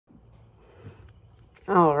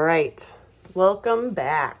All right, welcome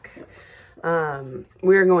back.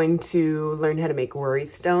 We're going to learn how to make worry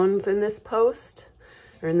stones in this post,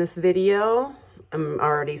 or in this video. I'm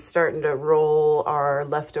already starting to roll our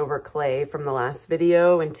leftover clay from the last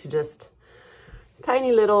video into just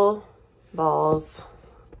tiny little balls.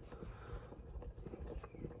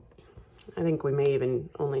 I think we may even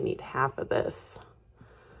only need half of this.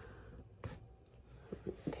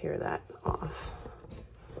 Tear that off.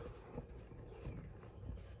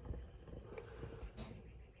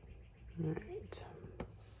 All right.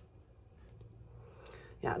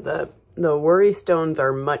 Yeah, the worry stones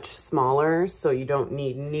are much smaller, so you don't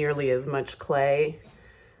need nearly as much clay.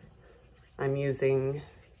 I'm using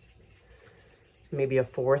maybe a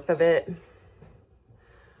fourth of it,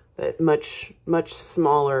 but much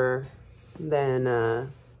smaller than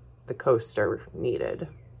the coaster needed.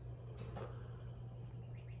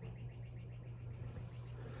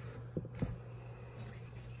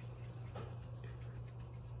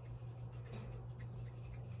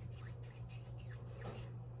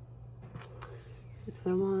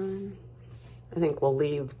 Another one. I think we'll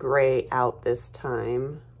leave gray out this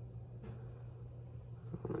time.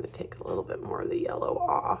 I'm going to take a little bit more of the yellow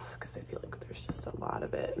off because I feel like there's just a lot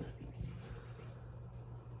of it.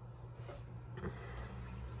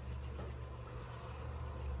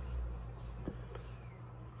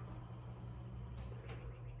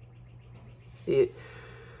 See,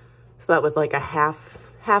 so that was like a half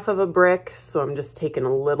of a brick, so I'm just taking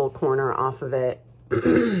a little corner off of it.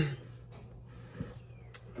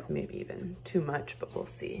 It's maybe even too much, but we'll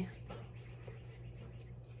see.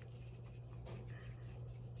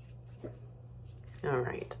 All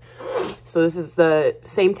right, so this is the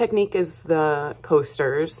same technique as the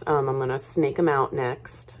coasters. I'm gonna snake them out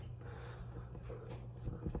next.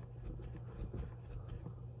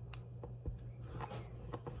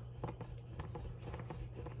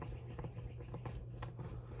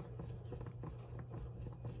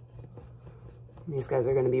 These guys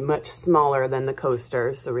are going to be much smaller than the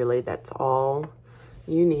coaster, so really that's all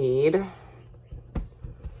you need. You're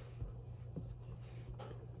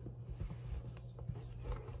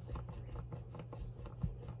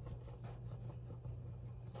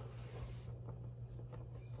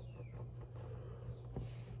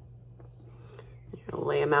going to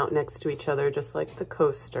lay them out next to each other just like the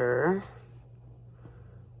coaster.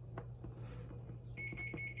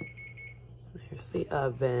 There's the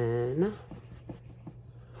oven.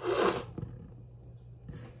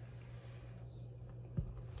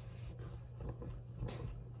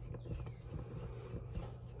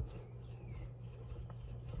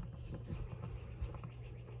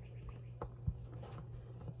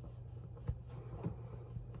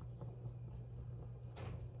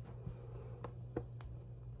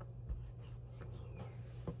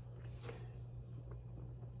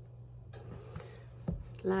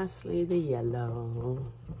 Lastly, the yellow.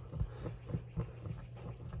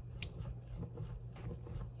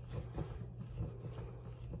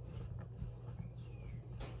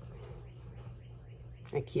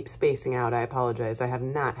 I keep spacing out. I apologize. I have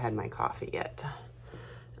not had my coffee yet.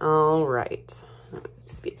 All right.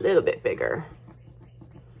 Let's be a little bit bigger.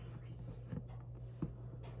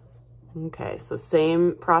 Okay, so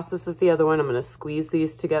same process as the other one. I'm going to squeeze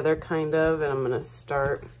these together kind of, and I'm going to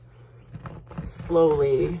start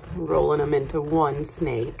slowly rolling them into one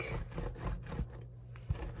snake.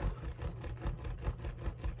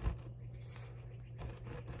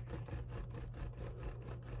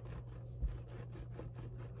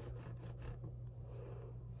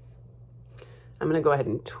 I'm going to go ahead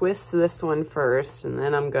and twist this one first, and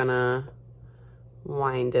then I'm going to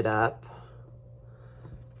wind it up.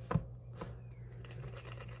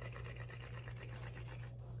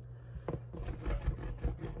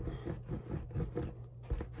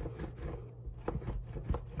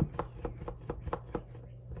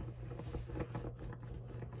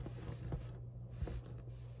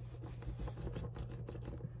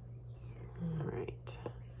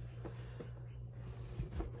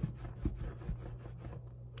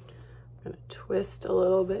 Twist a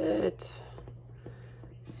little bit,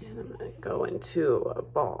 and I'm going to go into a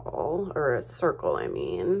ball, or a circle, I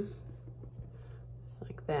mean, just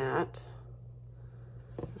like that.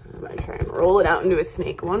 I'm going to try and roll it out into a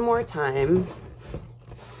snake one more time.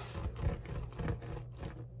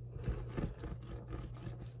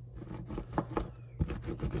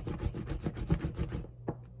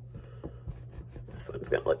 This one's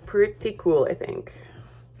going to look pretty cool, I think.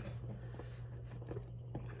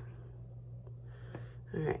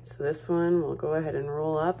 All right, so this one we'll go ahead and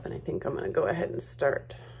roll up, and I think I'm going to go ahead and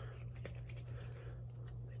start.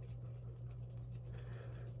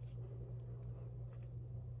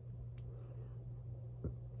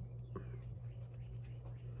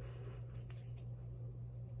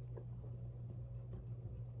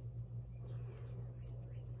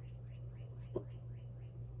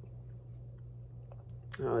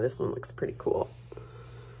 Oh, this one looks pretty cool.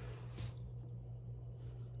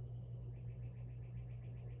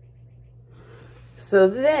 So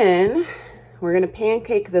then we're gonna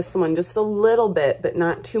pancake this one just a little bit, but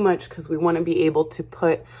not too much, because we wanna be able to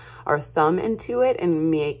put our thumb into it and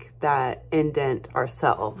make that indent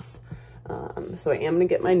ourselves. So I am gonna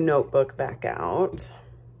get my notebook back out.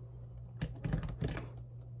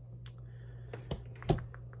 I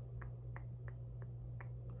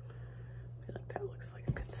feel like that looks like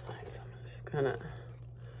a good slide, so I'm just gonna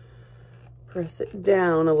press it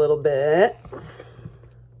down a little bit.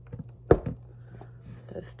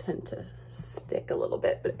 It does tend to stick a little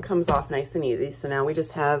bit, but it comes off nice and easy. So now we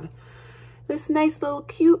just have this nice little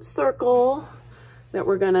cute circle that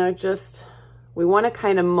we're gonna just, we wanna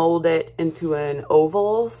kind of mold it into an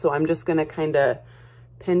oval. So I'm just gonna kind of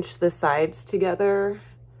pinch the sides together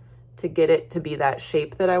to get it to be that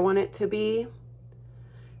shape that I want it to be.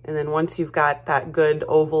 And then once you've got that good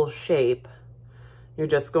oval shape, you're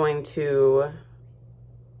just going to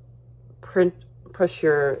push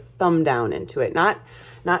your thumb down into it. Not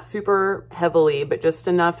super heavily, but just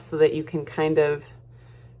enough so that you can kind of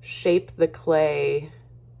shape the clay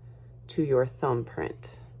to your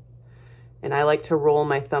thumbprint. And I like to roll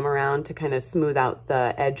my thumb around to kind of smooth out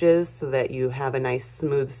the edges so that you have a nice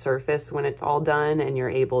smooth surface when it's all done, and you're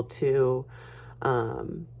able to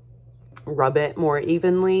rub it more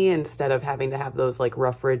evenly instead of having to have those like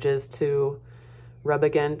rough ridges to rub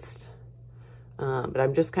against. But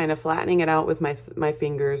I'm just kind of flattening it out with my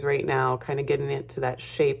fingers right now, kind of getting it to that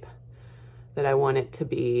shape that I want it to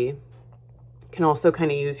be. You can also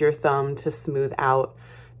kind of use your thumb to smooth out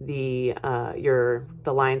the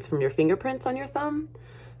lines from your fingerprints on your thumb.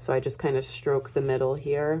 So I just kind of stroke the middle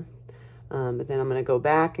here. But then I'm gonna go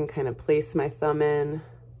back and kind of place my thumb in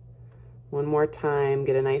one more time,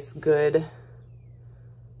 get a nice good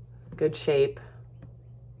shape.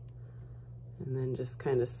 And then just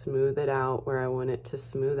kind of smooth it out where I want it to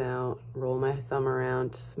smooth out. Roll my thumb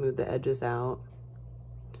around to smooth the edges out.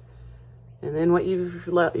 And then what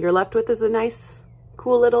you're left with is a nice,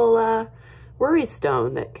 cool little worry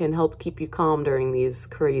stone that can help keep you calm during these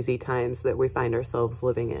crazy times that we find ourselves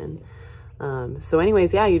living in. So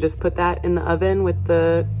anyways, yeah, you just put that in the oven with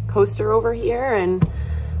the coaster over here, and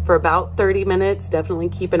for about 30 minutes, definitely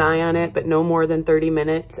keep an eye on it, but no more than 30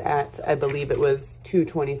 minutes at, I believe it was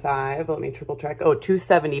 225. Let me triple check. Oh,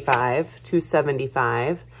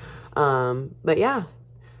 275. But yeah,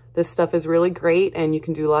 this stuff is really great, and you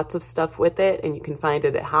can do lots of stuff with it, and you can find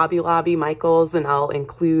it at Hobby Lobby, Michael's, and I'll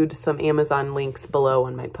include some Amazon links below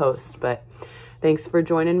on my post. But thanks for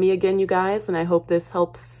joining me again, you guys, and I hope this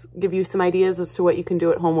helps give you some ideas as to what you can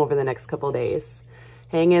do at home over the next couple days.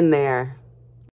 Hang in there.